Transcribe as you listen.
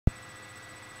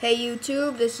Hey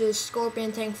YouTube, this is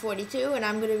Scorpion Tank 42 and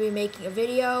I'm going to be making a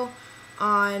video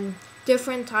on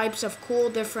different types of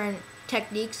cool different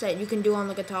techniques that you can do on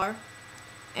the guitar.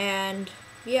 And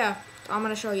yeah, I'm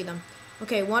going to show you them.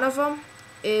 Okay, one of them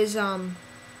is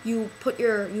you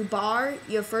bar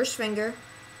your first finger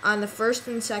on the first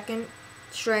and second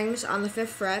strings on the 5th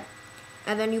fret,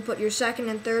 and then you put your second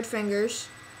and third fingers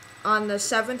on the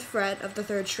 7th fret of the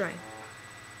 3rd string.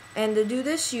 And to do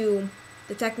this,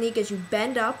 the technique is you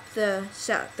bend up the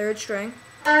 3rd string,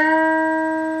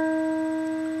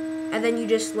 and then you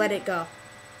just let it go.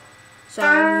 So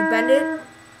you bend it,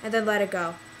 and then let it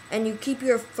go. And you keep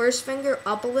your first finger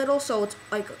up a little, so it's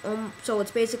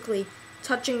it's basically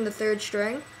touching the 3rd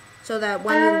string, so that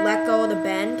when you let go of the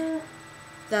bend,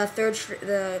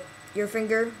 your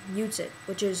finger mutes it,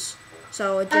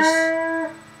 so it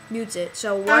just mutes it.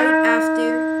 So right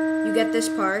after you get this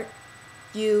part,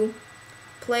 you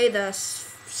play the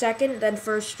 2nd, then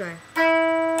 1st string.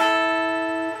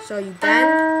 So you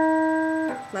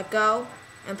bend, let go,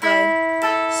 and play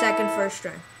 2nd, 1st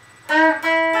string.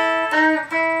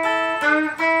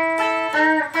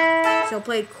 So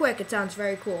played quick, it sounds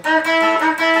very cool.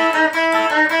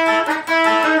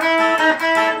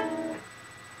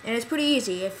 And it's pretty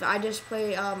easy. If I just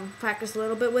practice a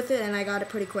little bit with it, and I got it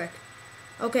pretty quick.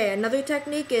 Okay, another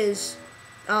technique is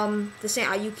the same.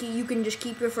 You can just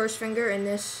keep your first finger in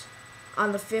this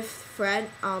on the 5th fret,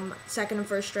 2nd and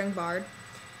 1st string barred.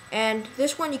 And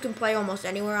this one you can play almost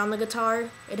anywhere on the guitar.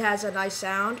 It has a nice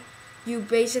sound. You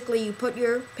put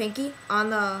your pinky on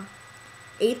the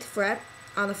 8th fret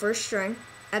on the 1st string,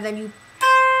 and then you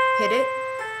hit it,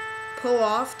 pull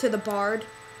off to the barred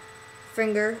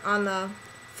finger on the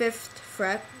 5th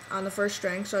fret on the 1st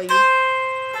string.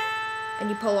 And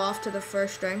you pull off to the 1st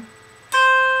string,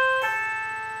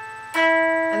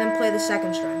 and then play the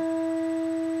 2nd string.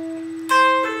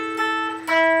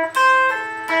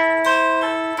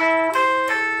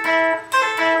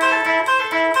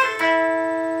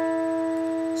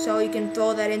 So you can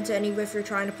throw that into any riff you're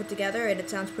trying to put together, and it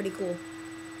sounds pretty cool.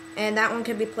 And that one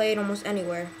can be played almost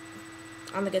anywhere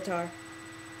on the guitar.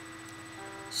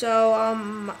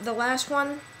 So the last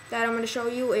one that I'm going to show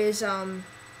you is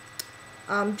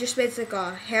just basically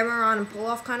a hammer on and pull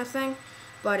off kind of thing,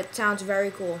 but it sounds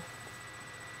very cool.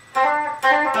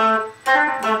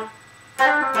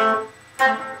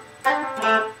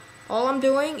 All I'm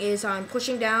doing is I'm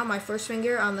pushing down my first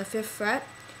finger on the 5th fret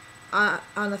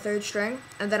on the 3rd string,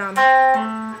 and then I'm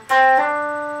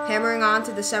hammering on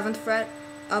to the 7th fret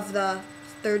of the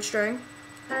 3rd string,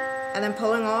 and then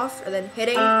pulling off, and then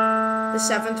hitting the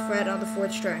 7th fret on the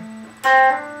 4th string.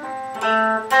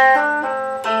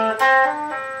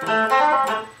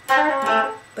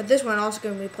 But this one also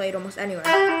can be played almost anywhere.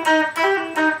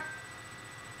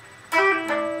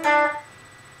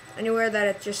 Anywhere that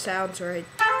it just sounds right.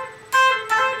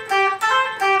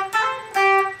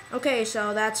 Okay,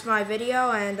 so that's my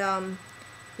video, and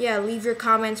yeah, leave your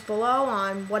comments below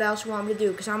on what else you want me to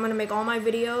do, because I'm going to make all my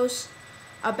videos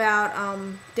about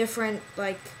different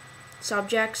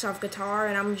subjects of guitar,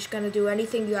 and I'm just going to do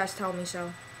anything you guys tell me.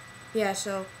 So yeah,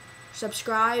 so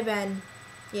subscribe, and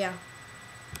yeah.